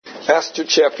Esther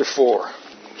chapter 4.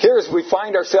 Here as we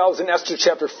find ourselves in Esther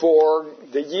chapter 4,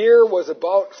 the year was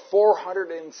about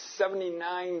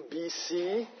 479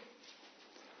 BC,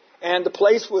 and the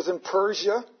place was in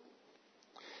Persia.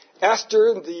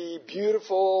 Esther, the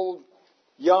beautiful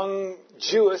young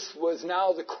Jewess, was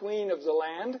now the queen of the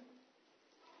land,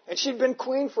 and she'd been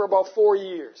queen for about 4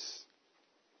 years.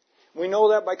 We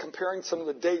know that by comparing some of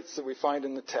the dates that we find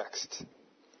in the text.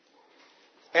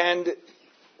 And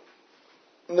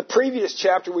in the previous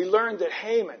chapter, we learned that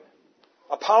Haman,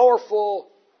 a powerful,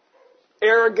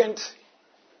 arrogant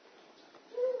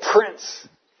prince,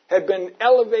 had been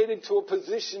elevated to a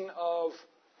position of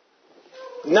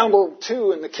number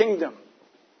 2 in the kingdom.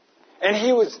 And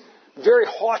he was very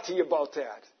haughty about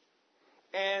that.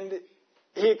 And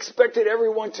he expected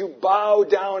everyone to bow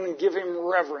down and give him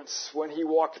reverence when he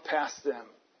walked past them.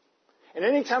 And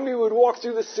anytime he would walk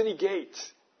through the city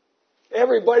gates,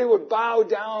 everybody would bow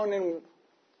down and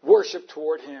worship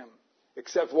toward him,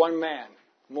 except one man,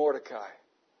 Mordecai.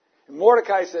 And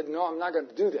Mordecai said, "No, I'm not going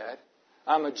to do that.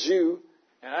 I'm a Jew,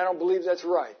 and I don't believe that's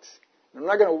right. I'm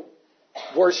not going to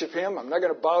worship him. I'm not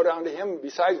going to bow down to him."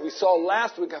 Besides, we saw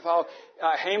last week of how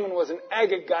Haman was an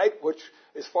Agagite, which,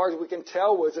 as far as we can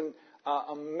tell, was an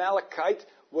Amalekite,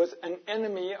 was an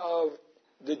enemy of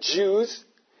the Jews.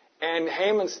 And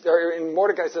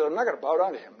Mordecai said, "I'm not going to bow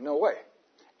down to him. No way."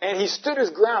 And he stood his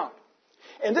ground.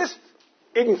 And this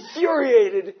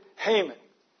infuriated Haman.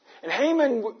 And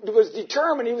Haman was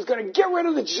determined he was going to get rid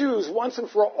of the Jews once and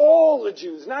for all, the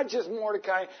Jews, not just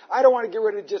Mordecai. I don't want to get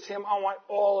rid of just him. I want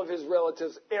all of his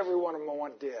relatives, every one of them I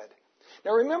want dead.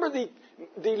 Now remember, the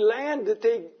land that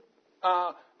they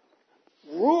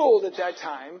ruled at that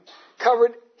time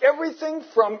covered everything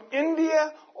from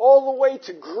India all the way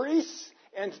to Greece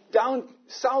and down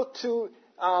south to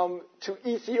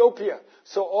Ethiopia.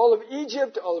 So all of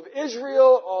Egypt, all of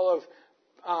Israel, all of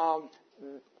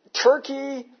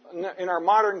Turkey, in our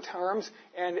modern terms,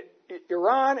 and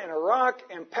Iran and Iraq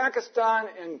and Pakistan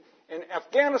and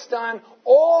Afghanistan,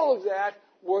 all of that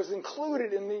was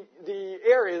included in the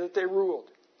area that they ruled.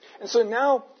 And so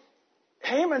now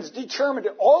Haman's determined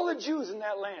that all the Jews in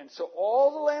that land, so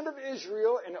all the land of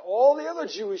Israel and all the other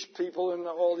Jewish people in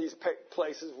all these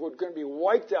places were going to be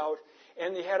wiped out,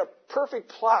 and they had a perfect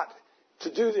plot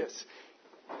to do this.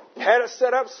 Had it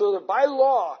set up so that by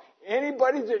law,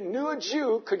 anybody that knew a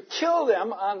Jew could kill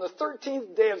them on the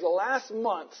 13th day of the last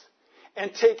month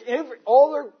and take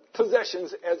all their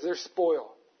possessions as their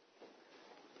spoil.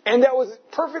 And that was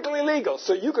perfectly legal.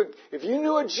 So you could, if you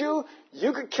knew a Jew,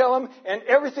 you could kill him, and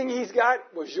everything he's got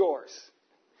was yours.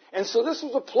 And so this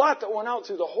was a plot that went out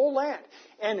through the whole land.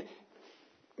 And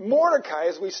Mordecai,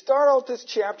 as we start out this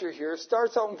chapter here,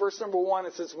 starts out in verse number 1.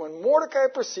 It says, "When Mordecai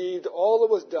perceived all that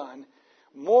was done,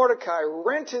 Mordecai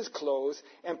rent his clothes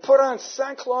and put on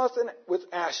sackcloth with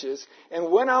ashes and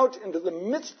went out into the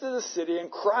midst of the city and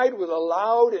cried with a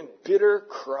loud and bitter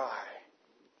cry."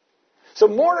 So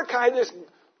Mordecai, this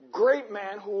great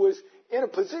man who was in a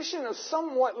position of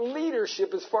somewhat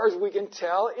leadership as far as we can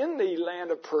tell in the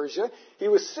land of Persia, he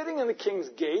was sitting in the king's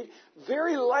gate,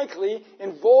 very likely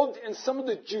involved in some of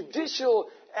the judicial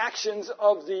actions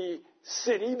of the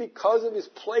city because of his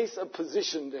place of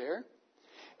position there.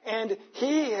 And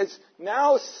he has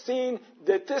now seen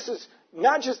that this is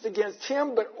not just against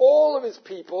him, but all of his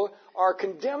people are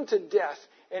condemned to death.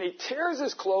 And he tears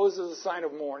his clothes as a sign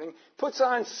of mourning, puts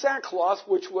on sackcloth,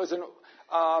 which was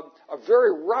a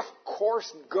very rough,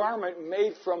 coarse garment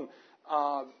made from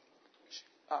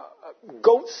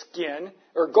goat skin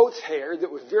or goat's hair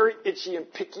that was very itchy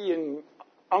and picky and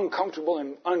uncomfortable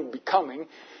and unbecoming.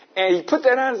 And he put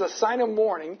that on as a sign of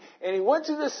mourning. And he went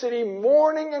to the city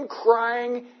mourning and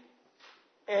crying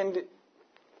and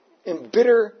in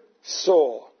bitter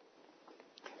soul.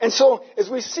 And so as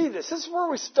we see this is where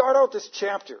we start out this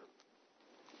chapter.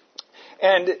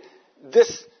 And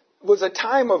this was a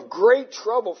time of great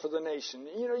trouble for the nation.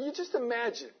 You just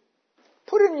imagine.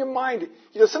 Put it in your mind.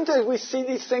 Sometimes we see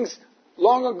these things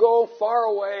long ago, far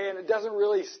away, and it doesn't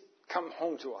really come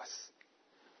home to us.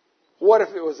 What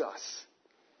if it was us?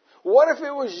 What if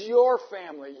it was your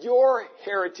family, your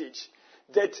heritage,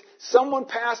 that someone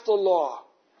passed a law?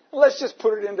 Let's just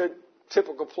put it into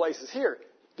typical places here.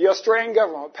 The Australian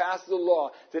government passed the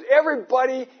law that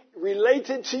everybody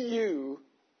related to you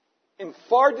in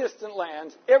far distant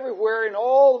lands, everywhere in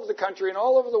all of the country and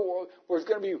all over the world, was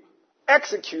going to be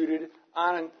executed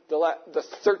on the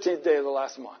 13th day of the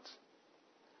last month.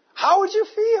 How would you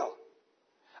feel?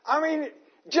 I mean,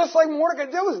 just like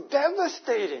Mordecai, that was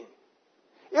devastating.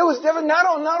 It was not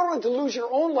only to lose your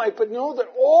own life, but know that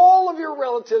all of your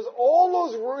relatives, all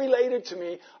those related to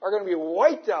me, are going to be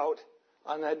wiped out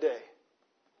on that day.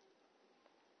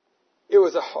 It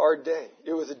was a hard day.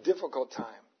 It was a difficult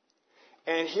time.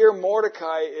 And here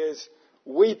Mordecai is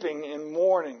weeping and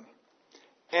mourning.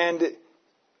 And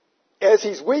as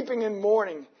he's weeping and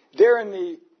mourning, there in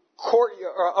the court,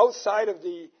 or outside of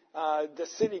the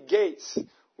city gates,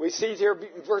 we see here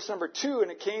in verse number 2,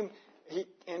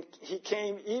 he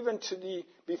came even to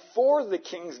before the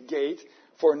king's gate,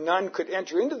 for none could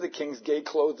enter into the king's gate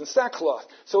clothed in sackcloth.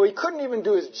 So he couldn't even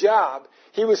do his job.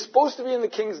 He was supposed to be in the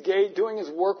king's gate doing his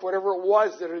work, whatever it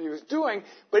was that he was doing,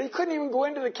 but he couldn't even go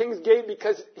into the king's gate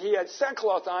because he had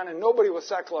sackcloth on, and nobody with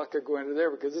sackcloth could go into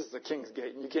there because this is the king's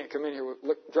gate, and you can't come in here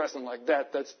dressing like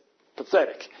that. That's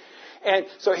pathetic. And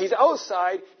so he's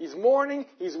outside, he's mourning,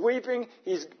 he's weeping,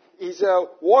 he's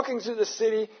walking through the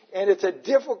city, and it's a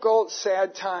difficult,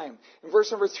 sad time. In verse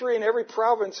number 3, in every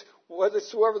province,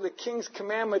 whethersoever the king's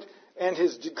commandment and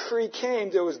his decree came,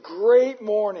 there was great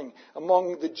mourning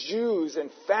among the Jews,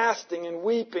 and fasting and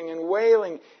weeping and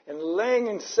wailing and laying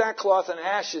in sackcloth and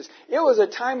ashes. It was a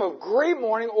time of great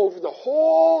mourning over the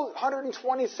whole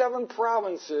 127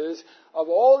 provinces of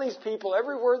all these people.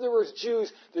 Everywhere there was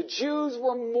Jews, the Jews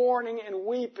were mourning and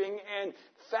weeping and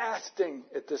fasting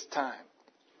at this time.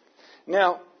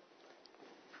 Now,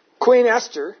 Queen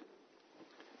Esther,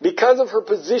 because of her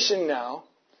position now,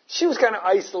 she was kind of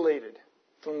isolated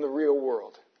from the real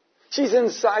world. She's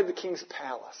inside the king's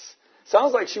palace.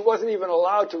 Sounds like she wasn't even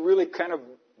allowed to really kind of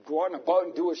go out and about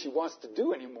and do what she wants to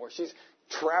do anymore. She's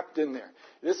trapped in there.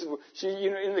 She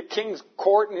in the king's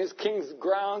court and his king's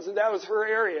grounds, and that was her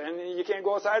area, and you can't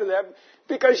go outside of that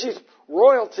because she's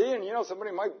royalty, and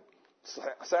somebody might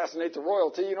assassinate the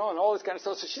royalty, and all this kind of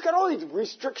stuff. So she's got all these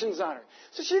restrictions on her.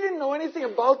 So she didn't know anything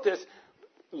about this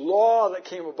law that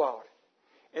came about.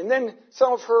 And then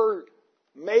some of her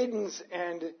maidens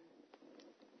and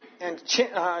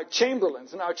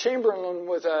chamberlains. Now, a chamberlain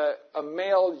was a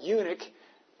male eunuch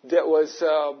that was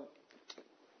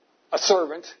a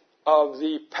servant of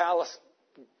the palace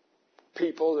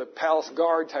people, the palace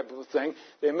guard type of a thing.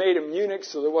 They made him eunuchs,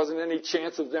 so there wasn't any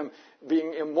chance of them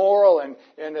being immoral and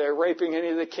raping any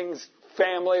of the king's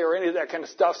family or any of that kind of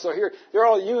stuff. So here, they're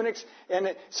all eunuchs.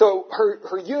 And so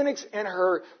her eunuchs and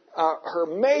her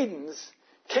maidens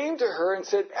came to her and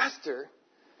said, Esther,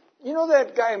 you know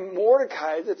that guy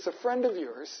Mordecai that's a friend of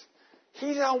yours?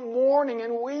 He's out mourning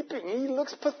and weeping. He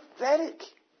looks pathetic.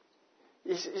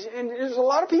 And there's a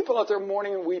lot of people out there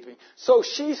mourning and weeping. So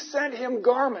she sent him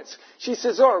garments. She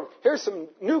says, here's some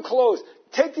new clothes.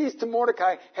 Take these to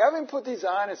Mordecai. Have him put these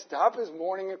on and stop his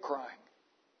mourning and crying.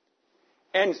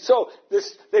 And so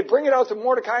they bring it out to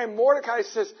Mordecai, and Mordecai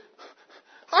says,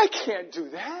 I can't do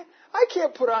that. I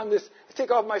can't put on this,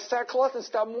 take off my sackcloth and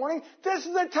stop mourning. This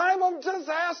is a time of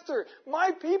disaster.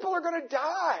 My people are going to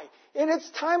die. And it's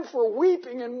time for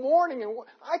weeping and mourning. And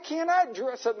I cannot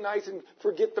dress up nice and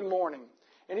forget the mourning.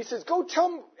 And he says, go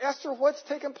tell Esther what's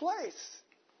taken place.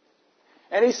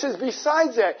 And he says,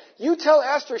 besides that, you tell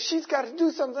Esther she's got to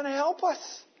do something to help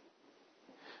us.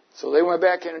 So they went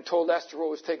back in and told Esther what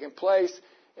was taking place.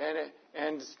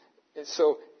 And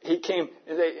so he came,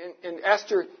 and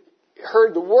Esther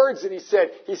heard the words that he said.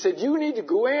 He said, you need to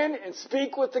go in and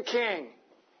speak with the king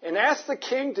and ask the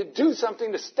king to do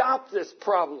something to stop this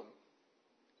problem.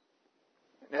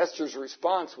 And Esther's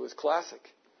response was classic.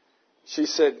 She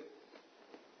said,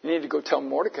 you need to go tell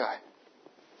Mordecai.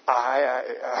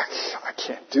 I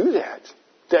can't do that.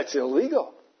 That's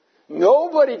illegal.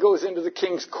 Nobody goes into the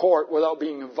king's court without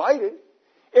being invited.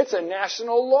 It's a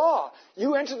national law.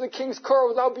 You enter the king's court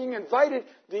without being invited,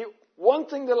 the one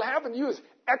thing that will happen to you is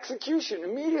execution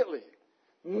immediately.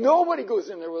 Nobody goes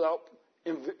in there without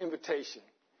invitation.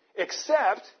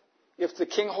 Except if the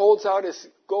king holds out his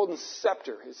golden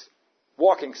scepter, his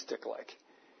walking stick like.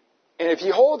 And if he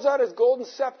holds out his golden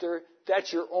scepter,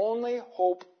 that's your only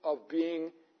hope of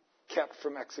being kept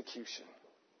from execution.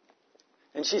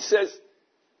 And she says,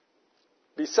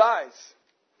 besides,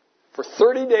 for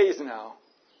 30 days now,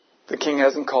 the king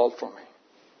hasn't called for me.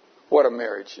 What a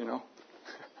marriage,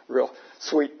 Real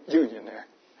sweet union there.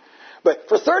 But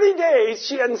for 30 days,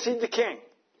 she hadn't seen the king.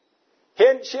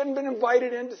 She hadn't been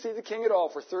invited in to see the king at all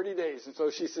for 30 days. And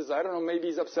so she says, I don't know, maybe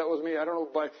he's upset with me. I don't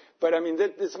know, but I mean,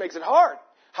 this makes it hard.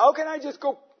 How can I just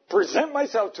go present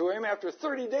myself to him after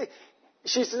 30 days?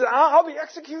 She says, I'll be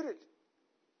executed.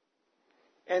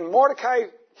 And Mordecai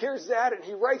hears that, and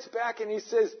he writes back and he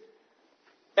says,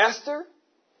 Esther,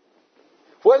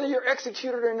 whether you're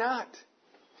executed or not,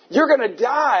 you're going to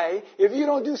die if you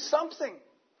don't do something.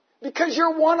 Because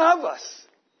you're one of us.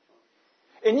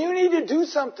 And you need to do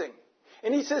something.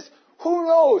 And he says, who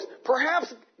knows?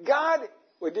 Perhaps God,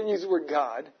 well, he didn't use the word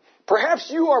God.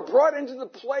 Perhaps you are brought into the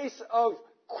place of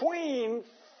queen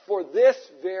for this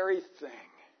very thing.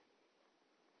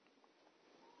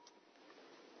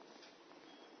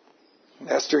 And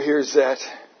Esther hears that,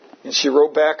 and she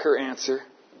wrote back her answer,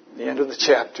 the end of the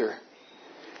chapter.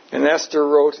 And Esther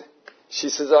wrote, she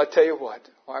says, I'll tell you what,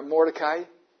 all right, Mordecai,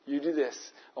 you do this.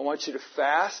 I want you to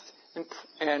fast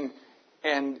and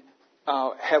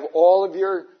have all of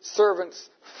your servants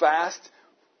fast,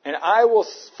 and I will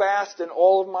fast, and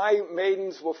all of my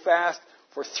maidens will fast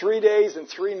for 3 days and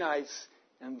 3 nights,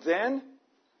 and then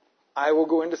I will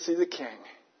go in to see the king,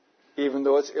 even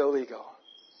though it's illegal.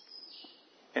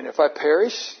 And if I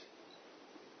perish,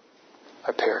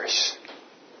 I perish.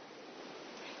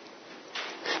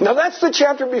 Now that's the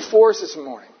chapter before us this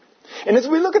morning. And as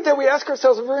we look at that, we ask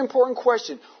ourselves a very important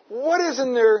question. What is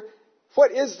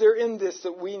there in this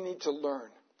that we need to learn?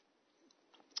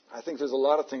 I think there's a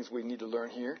lot of things we need to learn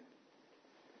here.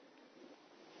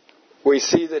 We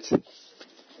see that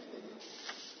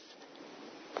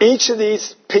each of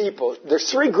these people, there's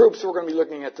 3 groups we're going to be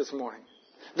looking at this morning.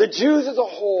 The Jews as a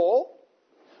whole,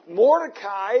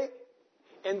 Mordecai,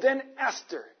 and then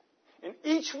Esther. And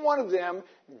each one of them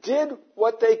did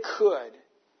what they could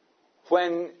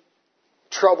when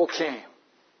trouble came.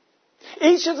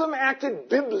 Each of them acted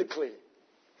biblically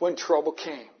when trouble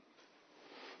came.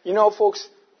 You know, folks,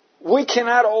 we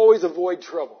cannot always avoid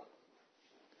trouble.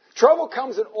 Trouble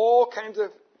comes in all kinds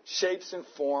of shapes and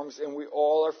forms, and we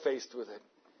all are faced with it.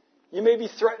 You may be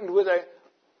threatened with a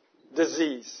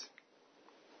disease.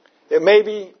 It may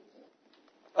be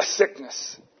a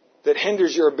sickness that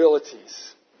hinders your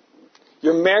abilities.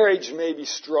 Your marriage may be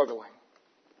struggling.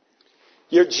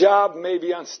 Your job may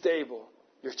be unstable.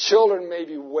 Your children may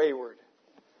be wayward.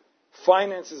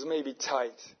 Finances may be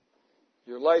tight.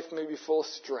 Your life may be full of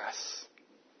stress.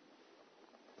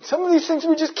 Some of these things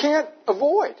we just can't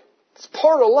avoid. It's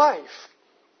part of life.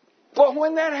 But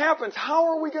when that happens, how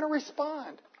are we going to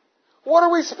respond? What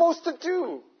are we supposed to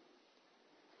do?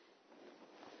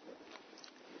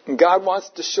 And God wants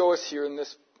to show us here in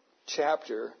this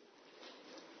chapter,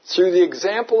 through the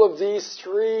example of these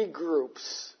 3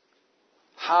 groups,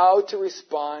 how to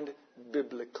respond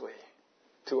biblically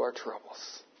to our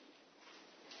troubles.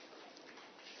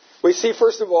 We see,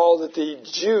 first of all, that the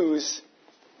Jews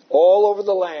all over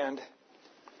the land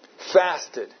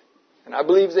fasted. And I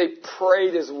believe they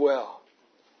prayed as well.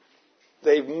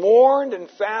 They mourned and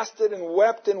fasted and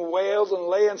wept and wailed and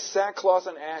lay in sackcloth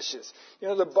and ashes. You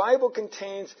know, the Bible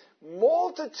contains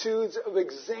multitudes of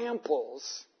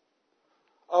examples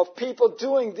of people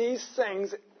doing these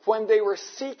things when they were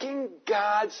seeking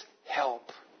God's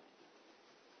help.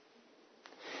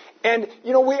 And,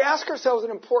 you know, we ask ourselves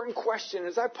an important question.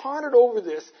 As I pondered over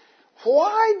this,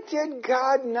 why did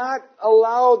God not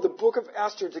allow the book of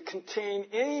Esther to contain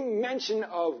any mention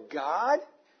of God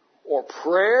or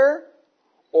prayer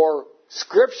or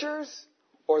scriptures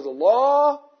or the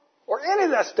law or any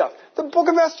of that stuff? The book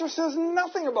of Esther says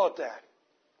nothing about that.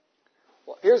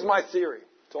 Well, here's my theory.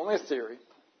 It's only a theory.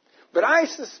 But I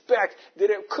suspect that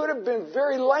it could have been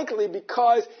very likely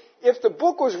because if the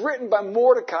book was written by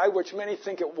Mordecai, which many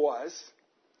think it was,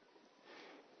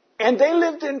 and they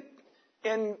lived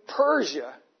in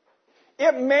Persia,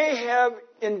 it may have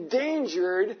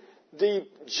endangered the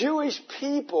Jewish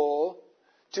people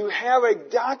to have a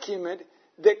document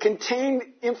that contained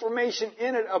information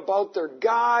in it about their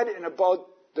God and about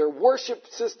their worship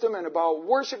system and about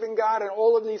worshiping God and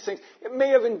all of these things. It may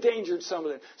have endangered some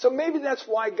of them. So maybe that's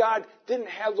why God didn't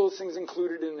have those things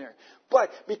included in there.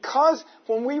 But because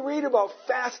when we read about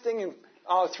fasting and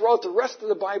throughout the rest of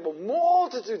the Bible,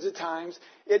 multitudes of times,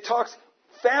 it talks,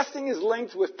 fasting is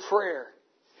linked with prayer.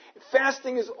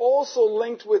 Fasting is also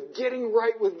linked with getting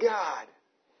right with God,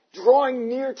 drawing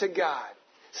near to God,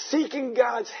 seeking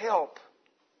God's help.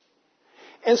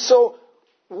 And so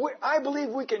I believe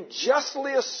we can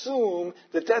justly assume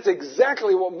that that's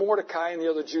exactly what Mordecai and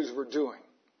the other Jews were doing.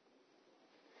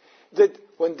 That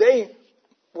when they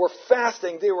were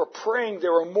fasting, they were praying, they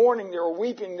were mourning, they were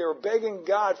weeping, they were begging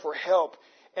God for help.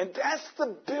 And that's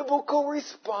the biblical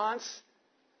response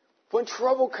when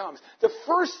trouble comes. The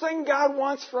first thing God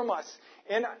wants from us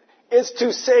is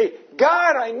to say,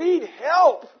 God, I need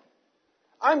help.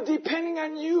 I'm depending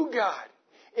on you, God.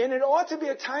 And it ought to be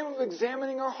a time of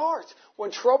examining our hearts.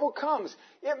 When trouble comes,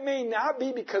 it may not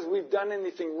be because we've done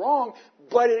anything wrong,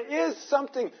 but it is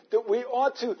something that we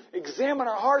ought to examine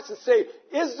our hearts and say,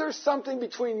 is there something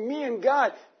between me and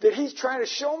God that He's trying to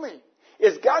show me?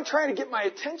 Is God trying to get my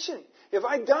attention? Have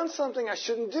I done something I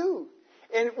shouldn't do?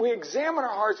 And we examine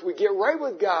our hearts, we get right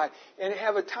with God, and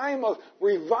have a time of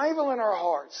revival in our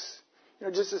hearts. You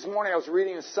know, just this morning I was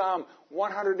reading in Psalm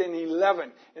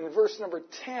 111, in verse number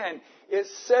 10, it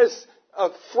says a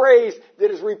phrase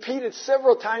that is repeated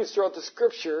several times throughout the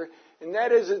Scripture, and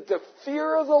that is that the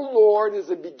fear of the Lord is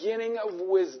the beginning of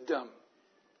wisdom.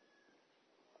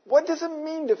 What does it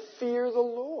mean to fear the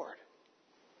Lord?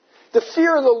 The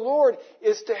fear of the Lord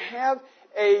is to have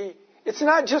it's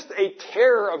not just a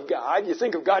terror of God. You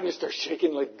think of God and you start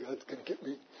shaking like, God's going to get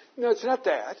me. No, it's not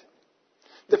that.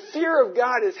 The fear of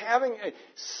God is having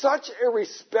such a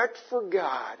respect for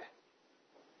God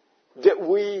that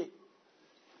we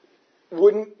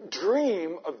wouldn't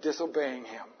dream of disobeying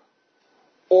Him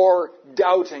or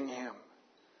doubting Him.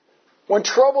 When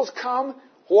troubles come,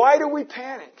 why do we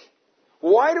panic?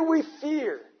 Why do we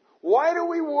fear? Why do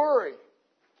we worry?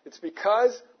 It's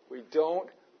because we don't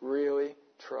really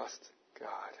trust God.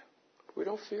 We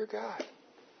don't fear God.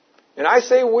 And I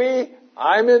say we,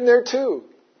 I'm in there too.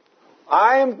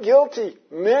 I am guilty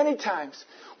many times.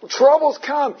 Troubles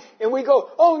come and we go,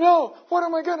 oh no, what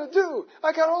am I going to do?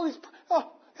 I got all these,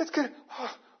 it's going to,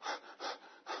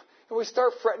 and we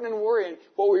start fretting and worrying.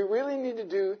 What we really need to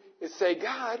do is say,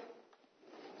 God,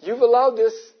 you've allowed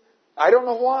this. I don't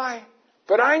know why,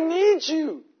 but I need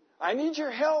you. I need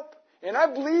your help. And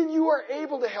I believe you are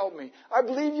able to help me. I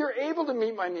believe you're able to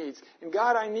meet my needs. And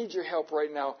God, I need your help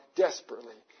right now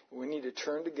desperately. We need to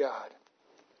turn to God.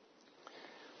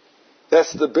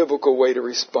 That's the biblical way to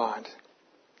respond.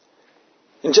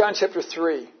 In John chapter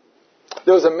 3,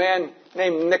 there was a man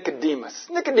named Nicodemus.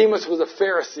 Nicodemus was a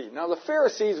Pharisee. Now, the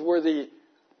Pharisees were the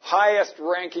highest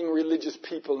ranking religious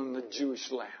people in the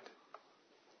Jewish land.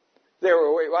 They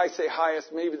were, I say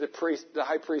highest, maybe the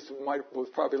high priest was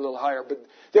probably a little higher, but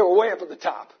they were way up at the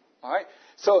top. All right?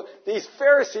 So these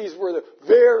Pharisees were the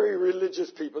very religious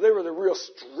people. They were the real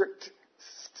strict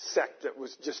sect that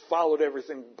was just followed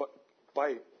everything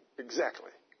by exactly.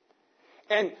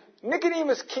 And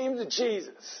Nicodemus came to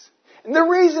Jesus. And the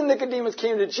reason Nicodemus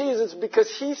came to Jesus is because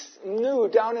he knew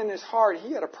down in his heart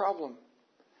he had a problem.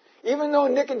 Even though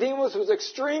Nicodemus was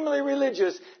extremely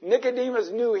religious,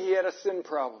 Nicodemus knew he had a sin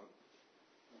problem.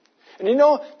 And you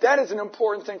know, that is an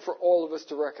important thing for all of us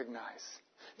to recognize.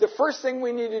 The first thing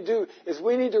we need to do is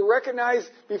we need to recognize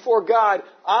before God,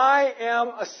 I am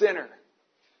a sinner.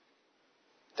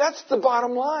 That's the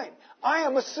bottom line. I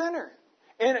am a sinner.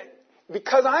 And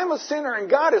because I'm a sinner and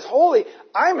God is holy,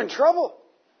 I'm in trouble.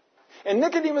 And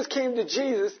Nicodemus came to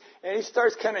Jesus and he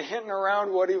starts kind of hinting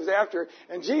around what he was after.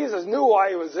 And Jesus knew why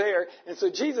he was there. And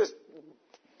so Jesus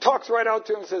talks right out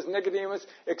to him and says, Nicodemus,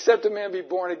 except a man be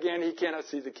born again, he cannot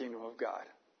see the kingdom of God.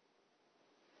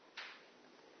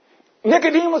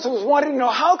 Nicodemus was wanting to know,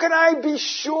 how can I be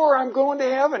sure I'm going to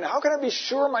heaven? How can I be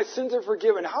sure my sins are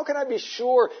forgiven? How can I be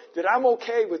sure that I'm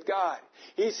okay with God?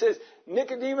 He says,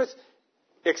 Nicodemus,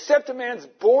 except a man's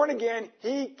born again,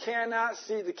 he cannot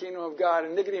see the kingdom of God.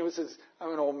 And Nicodemus says,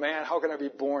 I'm an old man. How can I be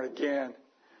born again?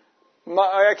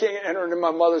 I can't enter into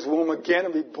my mother's womb again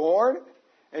and be born.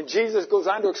 And Jesus goes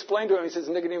on to explain to him, he says,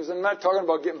 Nicodemus, I'm not talking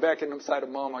about getting back inside of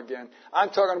mom again. I'm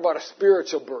talking about a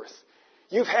spiritual birth.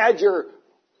 You've had your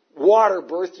water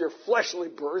birth, your fleshly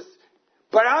birth,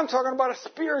 but I'm talking about a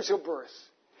spiritual birth.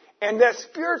 And that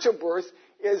spiritual birth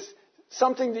is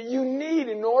something that you need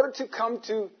in order to come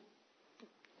to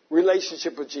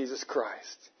relationship with Jesus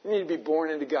Christ. You need to be born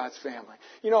into God's family.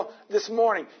 You know, this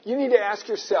morning, you need to ask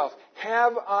yourself,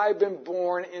 have I been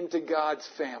born into God's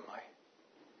family?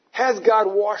 Has God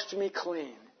washed me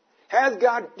clean? Has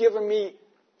God given me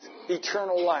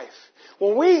eternal life?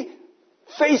 When we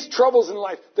face troubles in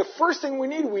life, the first thing we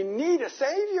need a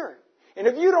Savior. And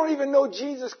if you don't even know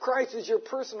Jesus Christ as your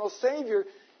personal Savior,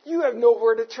 you have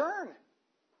nowhere to turn.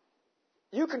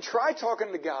 You can try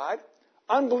talking to God.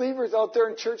 Unbelievers out there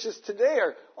in churches today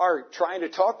are trying to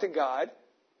talk to God.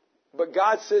 But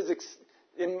God says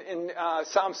in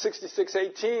Psalm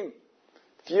 66:18,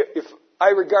 if I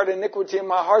regard iniquity in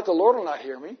my heart, the Lord will not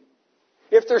hear me.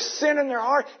 If there's sin in their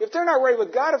heart, if they're not right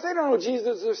with God, if they don't know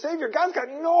Jesus as their Savior, God's got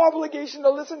no obligation to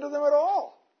listen to them at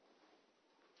all.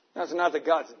 Now, it's not that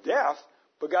God's deaf,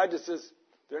 but God just says,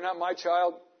 they're not my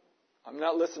child, I'm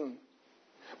not listening.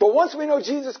 But once we know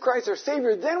Jesus Christ, our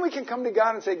Savior, then we can come to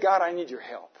God and say, God, I need your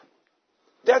help.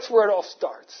 That's where it all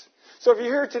starts. So if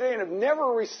you're here today and have never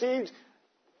received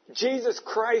Jesus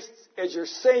Christ as your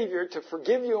Savior to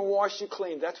forgive you and wash you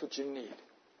clean, that's what you need.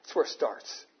 That's where it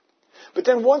starts. But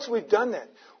then once we've done that,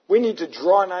 we need to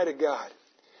draw nigh to God.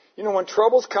 You know, when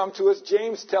troubles come to us,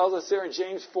 James tells us there in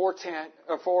James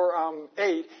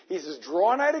 4:8, he says,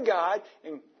 draw nigh to God,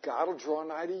 and God will draw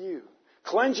nigh to you.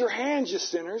 Cleanse your hands, you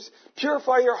sinners.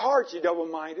 Purify your hearts, you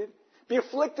double-minded. Be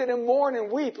afflicted and mourn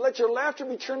and weep. Let your laughter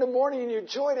be turned to mourning and your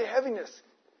joy to heaviness.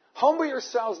 Humble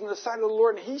yourselves in the sight of the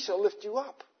Lord, and he shall lift you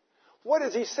up. What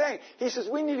is he saying? He says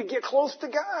we need to get close to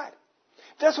God.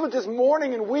 That's what this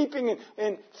mourning and weeping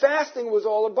and fasting was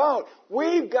all about.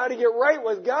 We've got to get right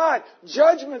with God.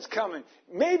 Judgment's coming.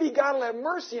 Maybe God will have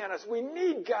mercy on us. We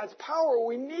need God's power.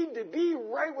 We need to be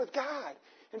right with God.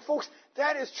 And folks,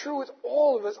 that is true with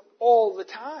all of us all the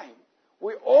time.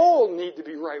 We all need to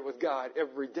be right with God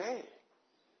every day.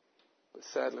 But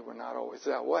sadly, we're not always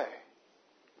that way.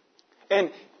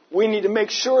 And we need to make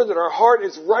sure that our heart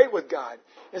is right with God.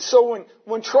 And so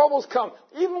when troubles come,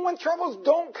 even when troubles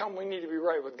don't come, we need to be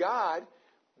right with God.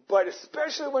 But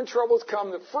especially when troubles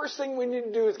come, the first thing we need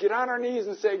to do is get on our knees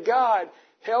and say, God,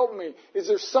 help me. Is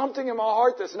there something in my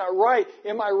heart that's not right?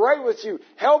 Am I right with you?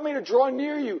 Help me to draw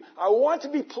near you. I want to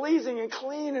be pleasing and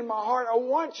clean in my heart. I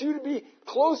want you to be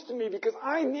close to me because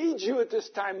I need you at this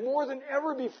time more than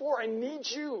ever before. I need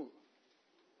you.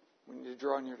 We need to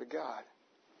draw near to God.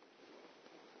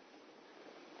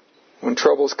 When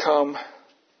troubles come,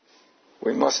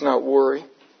 we must not worry.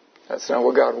 That's not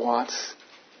what God wants.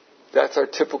 That's our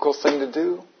typical thing to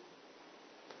do.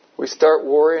 We start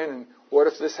worrying, and what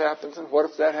if this happens, and what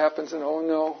if that happens, and oh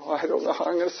no, I don't know how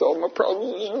I'm going to solve my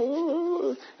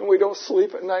problems. And we don't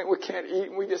sleep at night, we can't eat,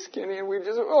 and we get skinny, and we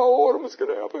just, oh, what's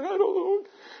going to happen? I don't know.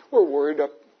 We're worried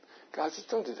up. God says,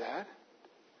 don't do that.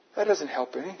 That doesn't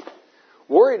help any.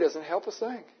 Worry doesn't help a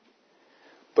thing.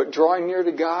 But drawing near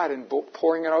to God and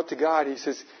pouring it out to God, He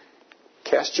says,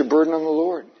 cast your burden on the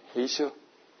Lord. He shall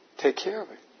take care of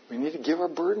it. We need to give our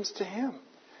burdens to Him.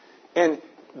 And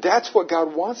that's what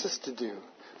God wants us to do.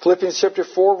 Philippians chapter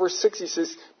 4, verse 6, He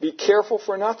says, be careful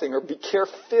for nothing, or be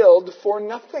care-filled for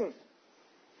nothing.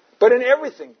 But in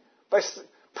everything, by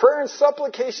prayer and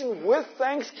supplication with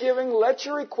thanksgiving, let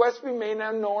your requests be made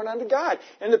known unto God.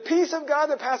 And the peace of God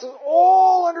that passes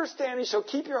all understanding shall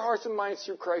keep your hearts and minds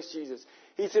through Christ Jesus.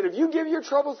 He said, if you give your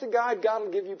troubles to God, God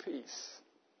will give you peace.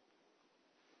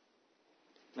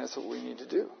 And that's what we need to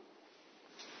do.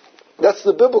 That's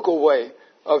the biblical way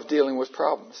of dealing with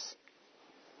problems.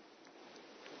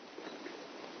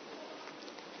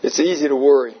 It's easy to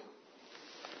worry,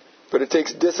 but it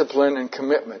takes discipline and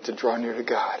commitment to draw near to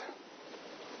God.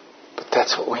 But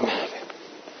that's what we need.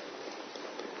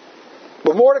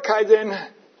 But Mordecai then,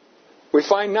 we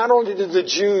find not only did the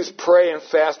Jews pray and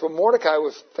fast, but Mordecai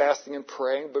was fasting and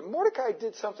praying, but Mordecai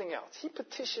did something else. He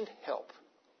petitioned help.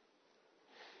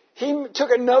 He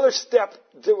took another step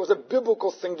that was a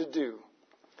biblical thing to do.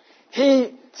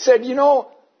 He said,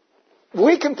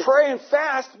 we can pray and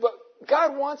fast, but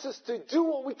God wants us to do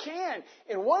what we can.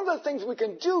 And one of the things we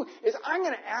can do is I'm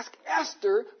going to ask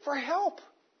Esther for help.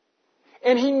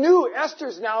 And he knew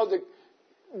Esther's now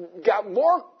got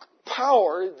more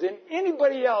power than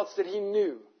anybody else that he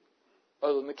knew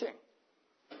other than the king.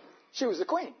 She was the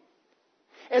queen.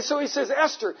 And so he says,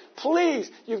 Esther, please,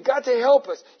 you've got to help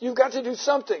us. You've got to do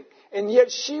something. And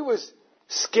yet she was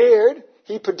scared.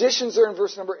 He petitions her in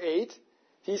verse number 8.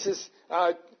 He says,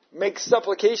 make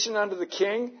supplication unto the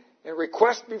king and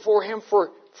request before him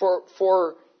for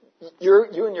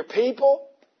you and your people.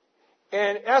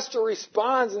 And Esther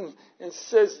responds and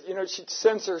says, she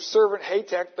sends her servant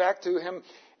Hatach back to him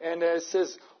and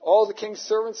says, all the king's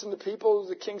servants and the people of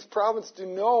the king's province do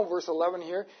know, verse 11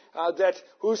 here, that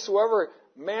whosoever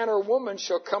man or woman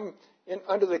shall come in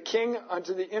unto the king,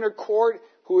 unto the inner court,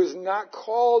 who is not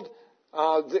called,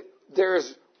 there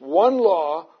is one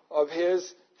law of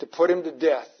his to put him to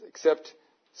death, except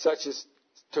such as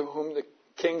to whom the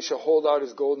king shall hold out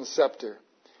his golden scepter.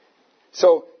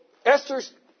 So Esther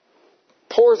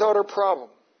pours out her problem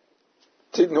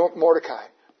to Mordecai.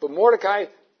 But Mordecai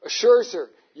assures her,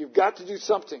 you've got to do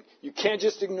something. You can't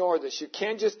just ignore this. You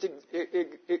can't just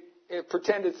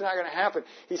pretend it's not going to happen.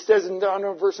 He says in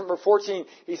verse number 14,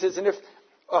 he says, and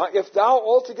if thou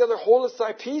altogether holdest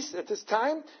thy peace at this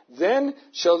time, then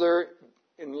shall there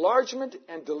enlargement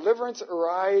and deliverance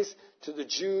arise to the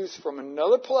Jews from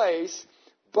another place,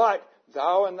 but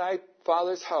thou and thy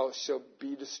father's house shall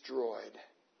be destroyed.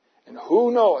 And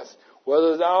who knoweth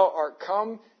whether thou art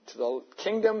come to the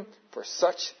kingdom for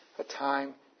such a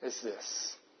time as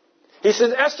this? He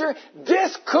says, Esther,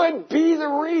 this could be the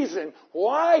reason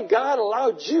why God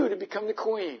allowed you to become the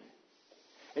queen.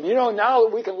 And now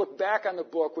that we can look back on the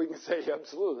book, we can say,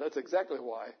 absolutely, that's exactly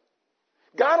why.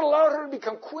 God allowed her to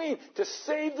become queen to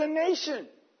save the nation.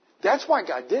 That's why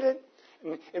God did it.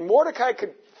 And Mordecai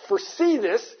could foresee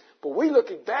this, but we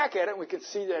looking back at it, we can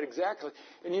see that exactly.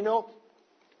 And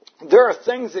there are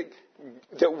things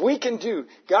that we can do.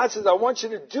 God says, I want you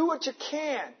to do what you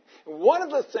can. And one of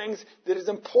the things that is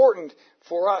important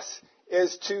for us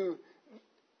is to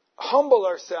humble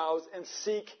ourselves and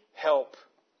seek help.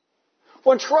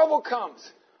 When trouble comes,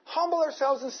 humble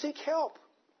ourselves and seek help.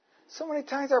 So many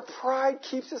times our pride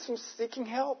keeps us from seeking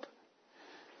help.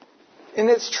 And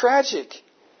it's tragic.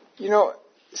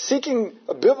 Seeking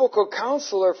a biblical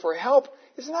counselor for help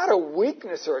is not a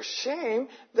weakness or a shame.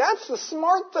 That's the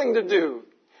smart thing to do.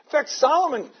 In fact,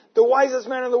 Solomon, the wisest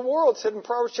man in the world, said in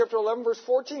Proverbs chapter 11, verse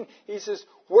 14, he says,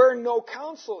 where no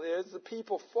counsel is, the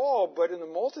people fall, but in the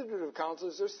multitude of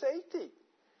counsels there's safety.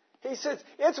 He says,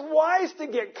 it's wise to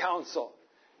get counsel.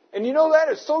 And that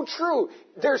is so true.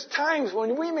 There's times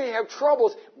when we may have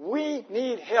troubles. We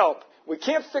need help. We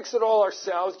can't fix it all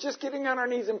ourselves. Just getting on our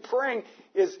knees and praying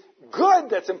is good.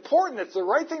 That's important. That's the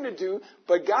right thing to do.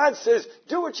 But God says,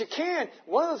 do what you can.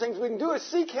 One of the things we can do is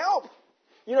seek help.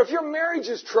 If your marriage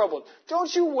is troubled,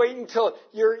 don't you wait until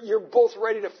you're both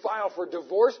ready to file for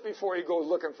divorce before you go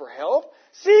looking for help.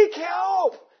 Seek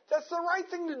help. That's the right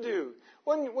thing to do.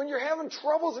 When you're having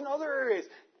troubles in other areas,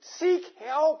 seek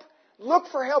help. Look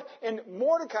for help. And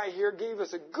Mordecai here gave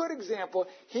us a good example.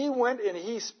 He went and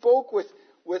he spoke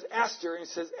with Esther and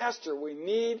he says, Esther, we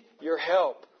need your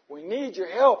help. We need your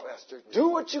help, Esther. Do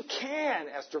what you can,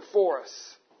 Esther, for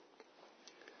us.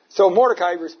 So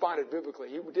Mordecai responded biblically.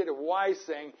 He did a wise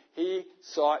thing. He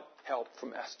sought help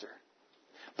from Esther.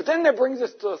 But then that brings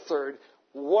us to the third.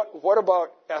 What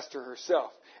about Esther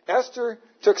herself? Esther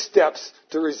took steps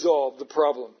to resolve the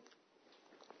problem.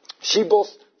 She both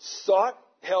sought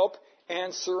help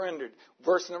and surrendered.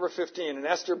 Verse number 15. And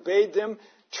Esther bade them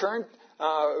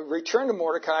return to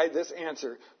Mordecai this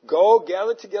answer. Go,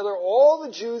 gather together all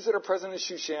the Jews that are present in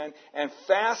Shushan and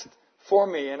fast for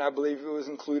me. And I believe it was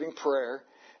including prayer.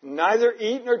 Neither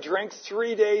eat nor drink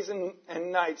 3 days and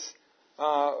nights,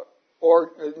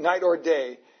 or night or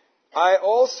day. I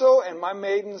also and my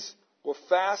maidens will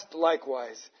fast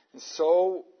likewise. And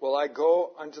so will I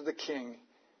go unto the king,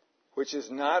 which is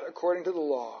not according to the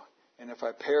law. And if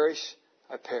I perish,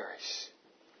 I perish.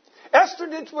 Esther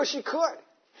did what she could.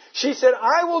 She said,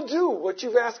 I will do what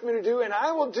you've asked me to do, and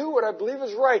I will do what I believe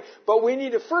is right. But we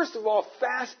need to, first of all,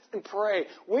 fast and pray.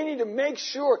 We need to make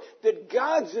sure that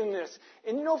God's in this.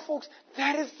 And folks,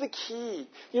 that is the key.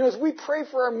 As we pray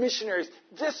for our missionaries,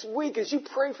 this week, as you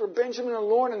pray for Benjamin and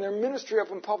Lauren and their ministry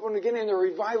up in Papua New Guinea and the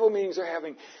revival meetings they're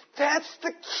having, that's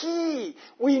the key.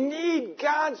 We need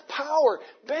God's power.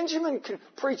 Benjamin can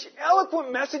preach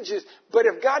eloquent messages, but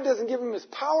if God doesn't give him his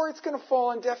power, it's going to fall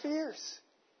on deaf ears.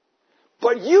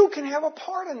 But you can have a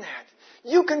part in that.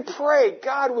 You can pray,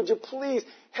 God, would you please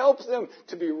help them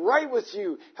to be right with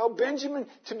you. Help Benjamin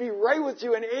to be right with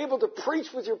you and able to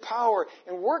preach with your power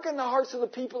and work in the hearts of the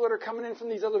people that are coming in from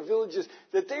these other villages,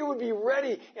 that they would be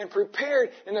ready and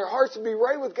prepared and their hearts would be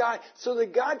right with God so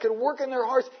that God could work in their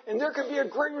hearts and there could be a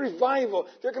great revival.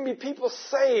 There can be people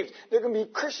saved. There can be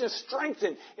Christians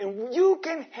strengthened. And you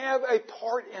can have a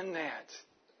part in that.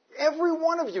 Every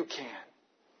one of you can.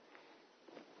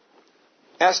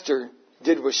 Esther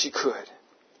did what she could.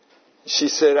 She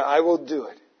said, I will do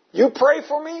it. You pray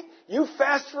for me. You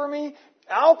fast for me.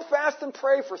 I'll fast and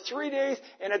pray for 3 days.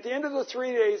 And at the end of the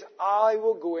 3 days, I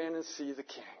will go in and see the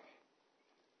king.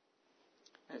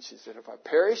 And she said, if I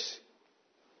perish,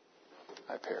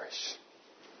 I perish.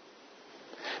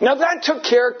 Now that took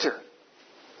character.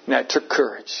 And that took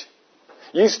courage.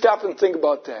 You stop and think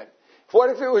about that. What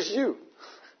if it was you?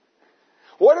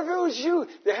 What if it was you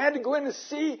that had to go in and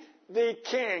see the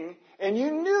king, and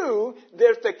you knew that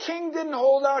if the king didn't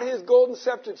hold out his golden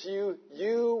scepter to you,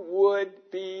 you would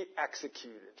be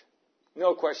executed.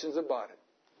 No questions about it.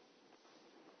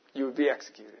 You would be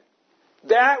executed.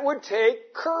 That would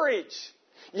take courage.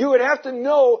 You would have to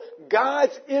know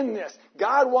God's in this.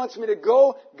 God wants me to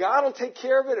go. God will take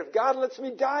care of it. If God lets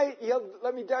me die, He'll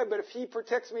let me die. But if He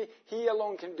protects me, He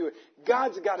alone can do it.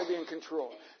 God's got to be in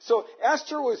control. So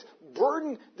Esther was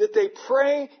burdened that they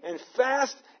pray and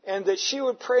fast and that she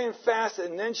would pray and fast.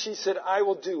 And then she said, I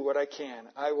will do what I can.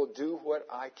 I will do what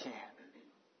I can.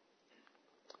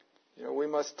 We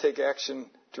must take action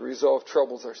to resolve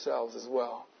troubles ourselves as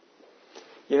well.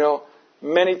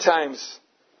 Many times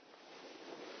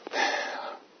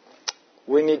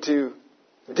we need to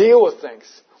deal with things.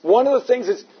 One of the things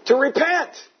is to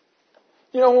repent.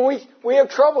 When we have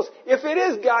troubles, if it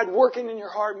is God working in your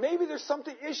heart, maybe there's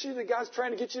something issue that God's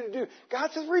trying to get you to do.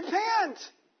 God says, repent.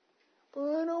 But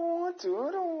I don't want to.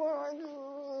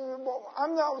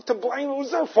 I'm not to blame. It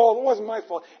was their fault. It wasn't my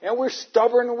fault. And we're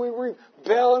stubborn and we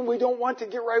rebel and we don't want to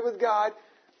get right with God.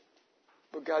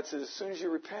 But God says, as soon as you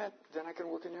repent, then I can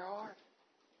work in your heart.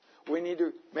 We need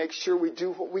to make sure we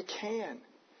do what we can.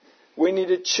 We need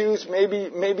to choose,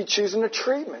 maybe choosing a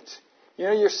treatment.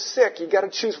 You're sick. You got to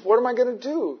choose, what am I going to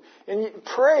do? And you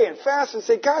pray and fast and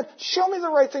say, God, show me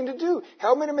the right thing to do.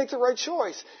 Help me to make the right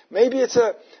choice. Maybe it's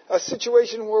a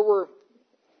situation where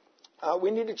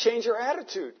we need to change our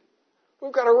attitude.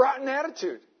 We've got a rotten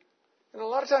attitude. And a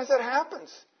lot of times that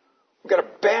happens. We've got a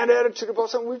bad attitude about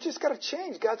something. We've just got to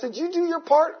change. God said, you do your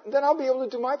part, then I'll be able to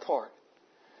do my part.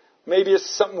 Maybe it's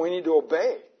something we need to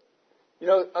obey.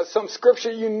 Some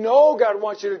scripture God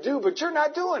wants you to do, but you're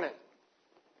not doing it.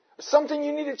 Something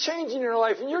you need to change in your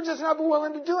life, and you're just not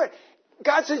willing to do it.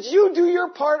 God says, you do your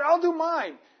part, I'll do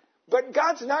mine. But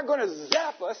God's not going to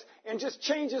zap us and just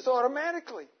change us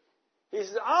automatically. He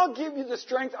says, I'll give you the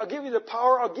strength, I'll give you the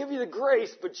power, I'll give you the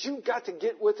grace, but you've got to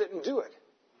get with it and do it.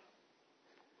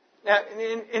 Now,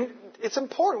 and it's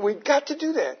important. We've got to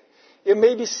do that. It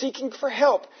may be seeking for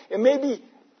help. It may be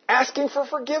asking for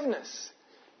forgiveness.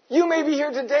 You may be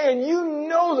here today and you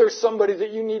know there's somebody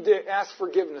that you need to ask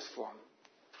forgiveness from.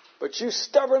 But you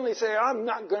stubbornly say, I'm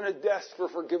not going to ask for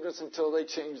forgiveness until they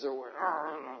change their way.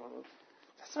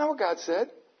 That's not what God said.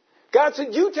 God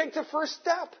said, you take the first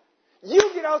step.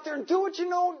 You get out there and do what you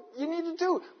know you need to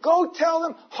do. Go tell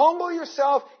them, humble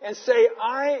yourself and say,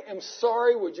 I am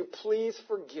sorry, would you please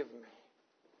forgive me?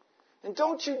 And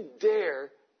don't you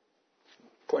dare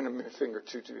point my finger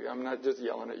to you. I'm not just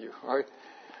yelling at you, all right?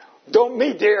 Don't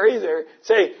me dare either.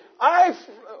 Say, I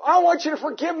want you to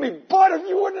forgive me, but if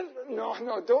you wouldn't... No,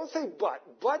 don't say but.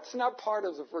 But's not part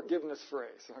of the forgiveness phrase,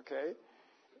 okay?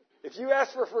 If you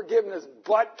ask for forgiveness,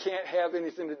 but can't have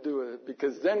anything to do with it,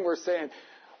 because then we're saying,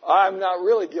 I'm not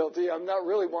really guilty. I'm not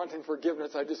really wanting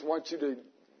forgiveness. I just want you to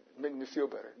make me feel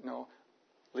better. No.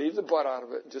 Leave the but out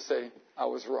of it and just say, I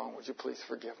was wrong. Would you please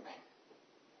forgive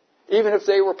me? Even if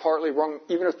they were partly wrong,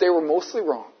 even if they were mostly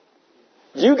wrong.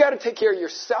 You got to take care of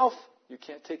yourself. You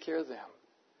can't take care of them.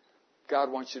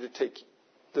 God wants you to take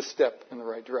the step in the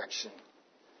right direction.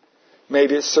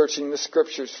 Maybe it's searching the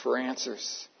scriptures for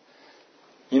answers.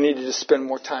 You need to just spend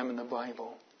more time in the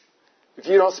Bible. If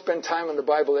you don't spend time in the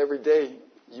Bible every day,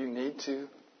 you need to.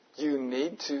 You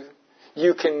need to.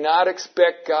 You cannot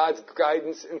expect God's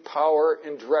guidance and power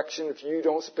and direction if you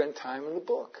don't spend time in the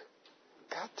book.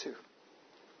 Got to.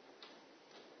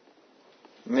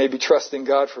 Maybe trusting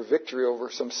God for victory over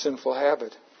some sinful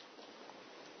habit.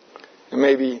 And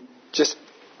maybe just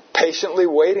patiently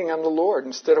waiting on the Lord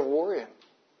instead of worrying.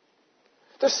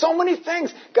 There's so many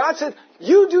things. God said,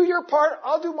 you do your part,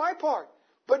 I'll do my part.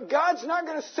 But God's not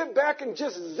going to sit back and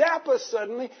just zap us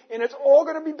suddenly and it's all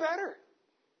going to be better.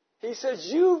 He says,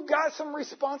 you've got some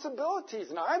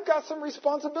responsibilities and I've got some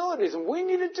responsibilities and we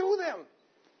need to do them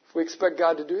if we expect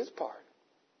God to do His part.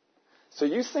 So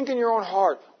you think in your own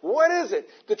heart, what is it?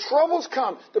 The troubles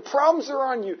come. The problems are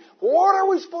on you. What are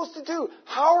we supposed to do?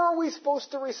 How are we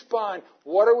supposed to respond?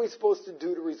 What are we supposed to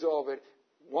do to resolve it?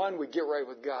 One, we get right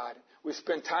with God. We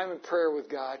spend time in prayer with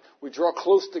God. We draw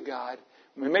close to God.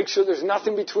 We make sure there's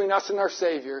nothing between us and our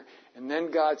Savior. And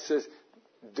then God says,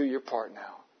 do your part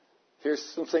now. Here's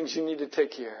some things you need to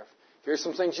take care of. Here's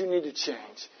some things you need to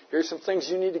change. Here's some things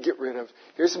you need to get rid of.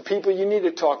 Here's some people you need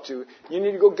to talk to. You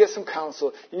need to go get some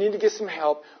counsel. You need to get some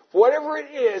help. Whatever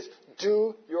it is,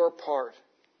 do your part.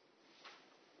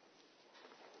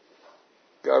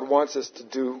 God wants us to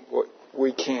do what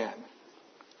we can.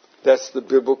 That's the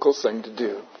biblical thing to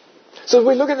do. So if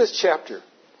we look at this chapter,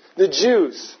 the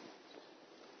Jews,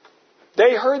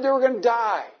 they heard they were going to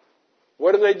die.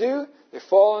 What do? They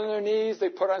fall on their knees, they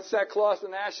put on sackcloth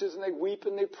and ashes, and they weep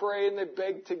and they pray and they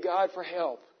beg to God for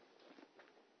help.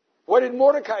 What did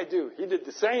Mordecai do? He did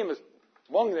the same as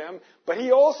among them, but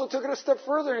he also took it a step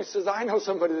further and he says, I know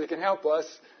somebody that can help us.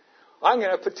 I'm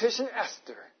going to petition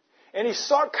Esther. And he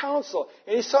sought counsel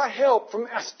and he sought help from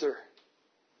Esther.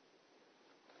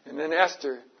 And then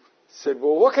Esther said,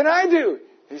 well, what can I do?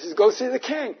 He says, go see the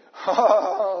king.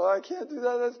 Oh, I can't do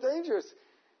that. That's dangerous.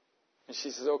 And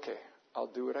she says, okay, I'll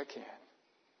do what I can.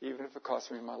 Even if it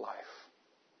costs me my life,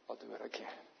 I'll do what I can.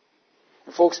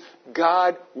 And folks,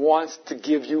 God wants to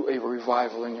give you a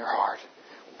revival in your heart.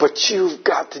 But you've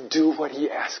got to do what He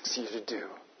asks you to do.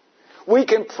 We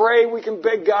can pray, we can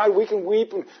beg God, we can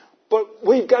weep, but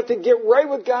we've got to get right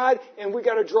with God, and we've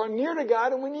got to draw near to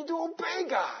God, and we need to obey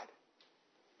God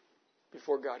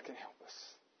before God can help us.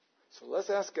 So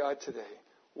let's ask God today,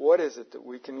 what is it that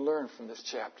we can learn from this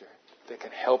chapter that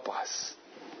can help us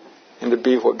and to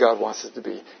be what God wants us to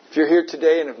be? If you're here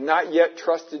today and have not yet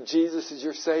trusted Jesus as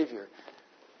your Savior,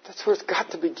 that's where it's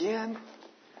got to begin.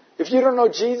 If you don't know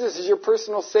Jesus as your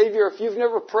personal Savior, if you've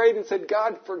never prayed and said,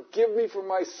 God, forgive me for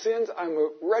my sins, I'm a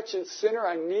wretched sinner,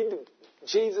 I need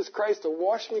Jesus Christ to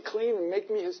wash me clean and make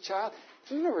me His child.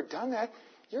 If you've never done that,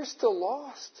 you're still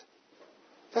lost.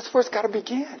 That's where it's got to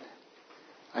begin.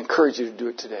 I encourage you to do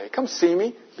it today. Come see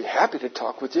me. I'd be happy to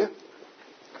talk with you,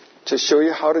 to show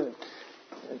you how to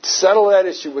settle that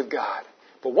issue with God.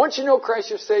 But once you know Christ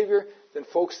your Savior, then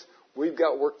folks, we've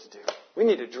got work to do. We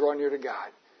need to draw near to God.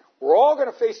 We're all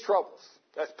going to face troubles.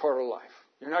 That's part of life.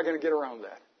 You're not going to get around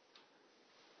that.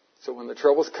 So when the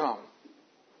troubles come,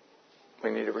 we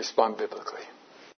need to respond biblically.